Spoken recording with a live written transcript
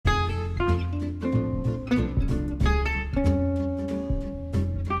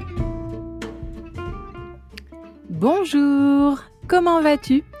Bonjour, comment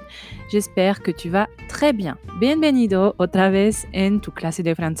vas-tu? J'espère que tu vas très bien. Bienvenido otra vez en tu clase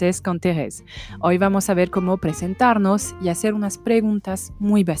de francés con Thérèse. Hoy vamos a ver cómo presentarnos y hacer unas preguntas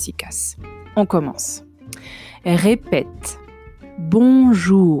muy básicas. On commence. Répète.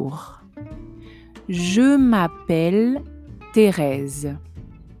 Bonjour. Je m'appelle Thérèse.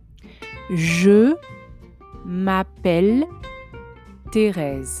 Je m'appelle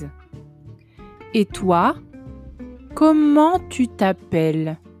Thérèse. Et toi, comment tu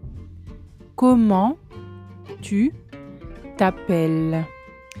t'appelles? Comment tu t'appelles?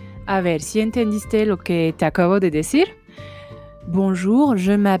 A ver, si entendiste lo que te acabo de decir. Bonjour,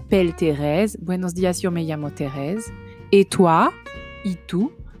 je m'appelle Thérèse. Buenos días, yo me llamo Thérèse. Et toi, y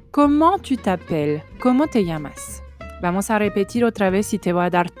tú, comment tu t'appelles? ¿Cómo te llamas? Vamos a repetir otra vez y te voy a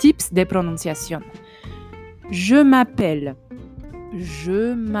dar tips de pronunciación. Je m'appelle.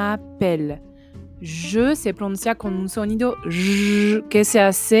 Je m'appelle. Je se pronuncia con un sonido j que se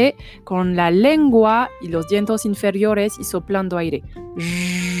hace con la lengua y los dientes inferiores y soplando aire.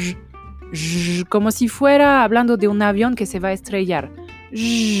 J, j, como si fuera hablando de un avión que se va a estrellar.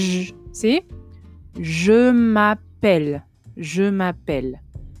 J, ¿sí? Je m'appelle. Je m'appelle.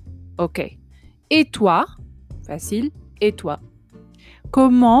 Ok. Et toi? Facile. Et toi?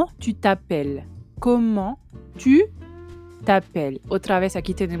 Comment tu t'appelles? Comment tu t'appelles? Otra vez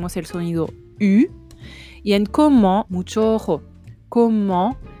aquí tenemos el sonido U. Y en comment, mucho ojo.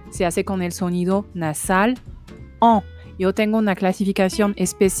 Comment se hace con el sonido nasal en. Yo tengo una clasificación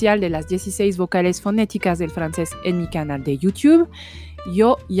especial de las 16 vocales fonéticas del francés en mi canal de YouTube.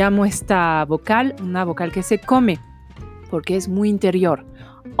 Yo llamo esta vocal una vocal que se come porque es muy interior.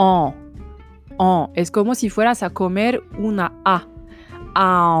 En. En. Es como si fueras a comer una A.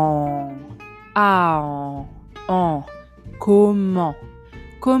 En. En. Comment?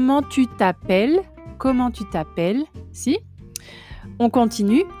 Comment tu t'appelles? Comment tu t'appelles? Si? On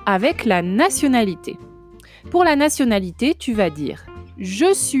continue avec la nationalité. Pour la nationalité, tu vas dire «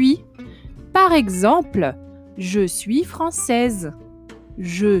 Je suis ». Par exemple, « Je suis française ».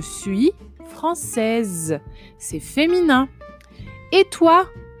 Je suis française. C'est féminin. Et toi,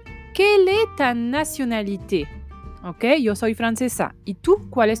 quelle est ta nationalité? Ok, yo soy francesa. ¿Y tú,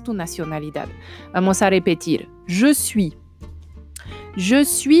 cuál es tu nacionalidad? Vamos a repetir. Je suis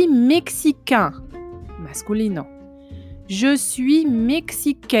mexicain. Masculino. Je suis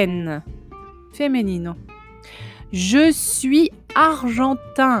mexicaine. Femenino. Je suis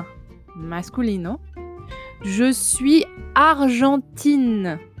argentin. Masculino. Je suis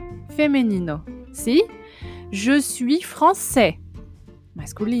argentine. Femenino. Si? Je suis français.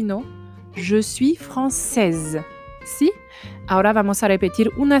 Masculino. Je suis française. Si? Ahora vamos a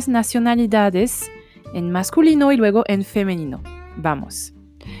repetir unas nacionalidades en masculino y luego en femenino. Vamos.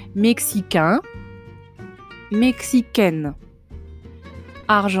 Mexicain, mexicaine.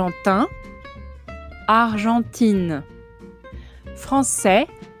 Argentin, argentine. Français,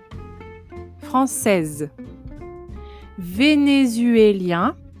 française.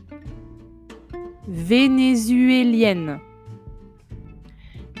 Vénézuélien, vénézuélienne.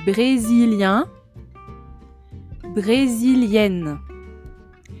 Brésilien, brésilienne.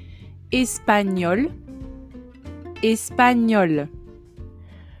 Espagnol, espagnol.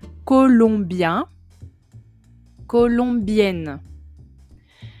 Colombien, colombienne.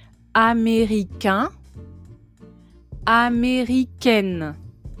 Américain, américaine.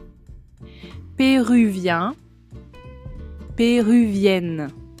 Péruvien, péruvienne.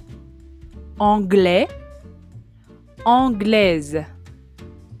 Anglais, anglaise.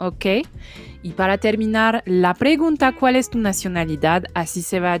 ¿Ok? Y para terminar, la pregunta ¿cuál es tu nacionalidad? Así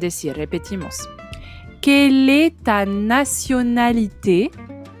se va a decir, repetimos. Quelle est ta nationalité?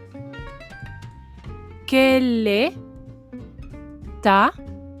 Quelle est ta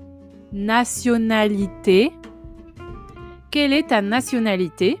nationalité? Quelle est ta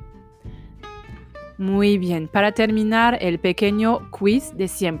nationalité? Muy bien. Para terminar, el pequeño quiz de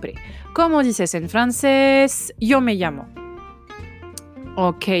siempre. ¿Cómo dices en francés? Yo me llamo.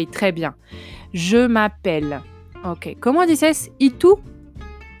 Ok, très bien. Je m'appelle. Ok. ¿Cómo dices? ¿Y tú?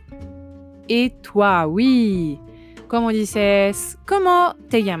 Et toi, oui. ¿Cómo dices? ¿Cómo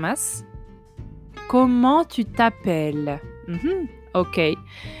te llamas? ¿Cómo tu t'appelles? Ok.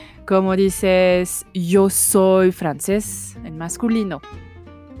 ¿Cómo dices? Yo soy francés en masculino.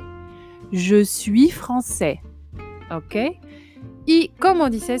 Je suis français. Ok. ¿Y cómo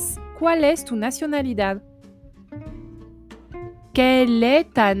dices? ¿Cuál es tu nacionalidad? Quelle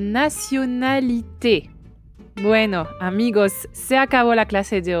est ta nationalité? Bueno, amigos, se acabó la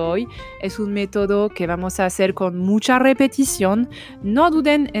clase de hoy. Es un método que vamos a hacer con mucha repetición. No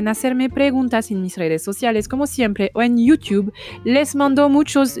duden en hacerme preguntas en mis redes sociales, como siempre, o en YouTube. Les mando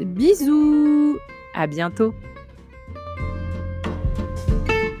muchos bisous. À bientôt.